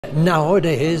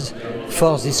Nowadays,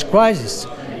 for this crisis,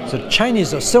 the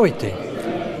Chinese authority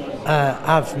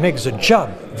have made the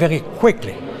job very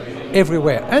quickly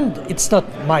everywhere. And it's not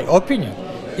my opinion,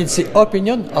 it's the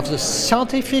opinion of the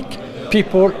scientific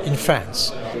people in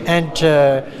France. And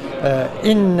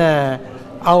in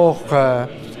our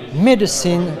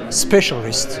medicine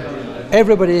specialists,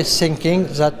 everybody is thinking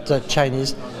that the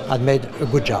Chinese had made a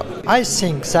good job. I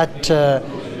think that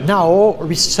now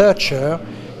researchers,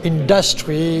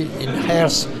 industry, in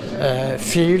health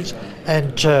fields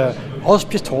and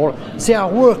hospital, they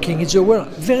are working in the world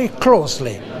very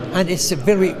closely, and it's a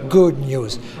very good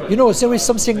news. You know, there is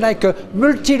something like a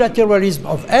multilateralism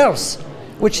of health,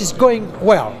 which is going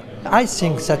well. I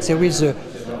think that there is a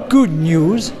good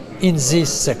news in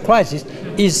this crisis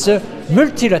is the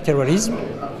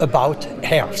multilateralism about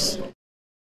health.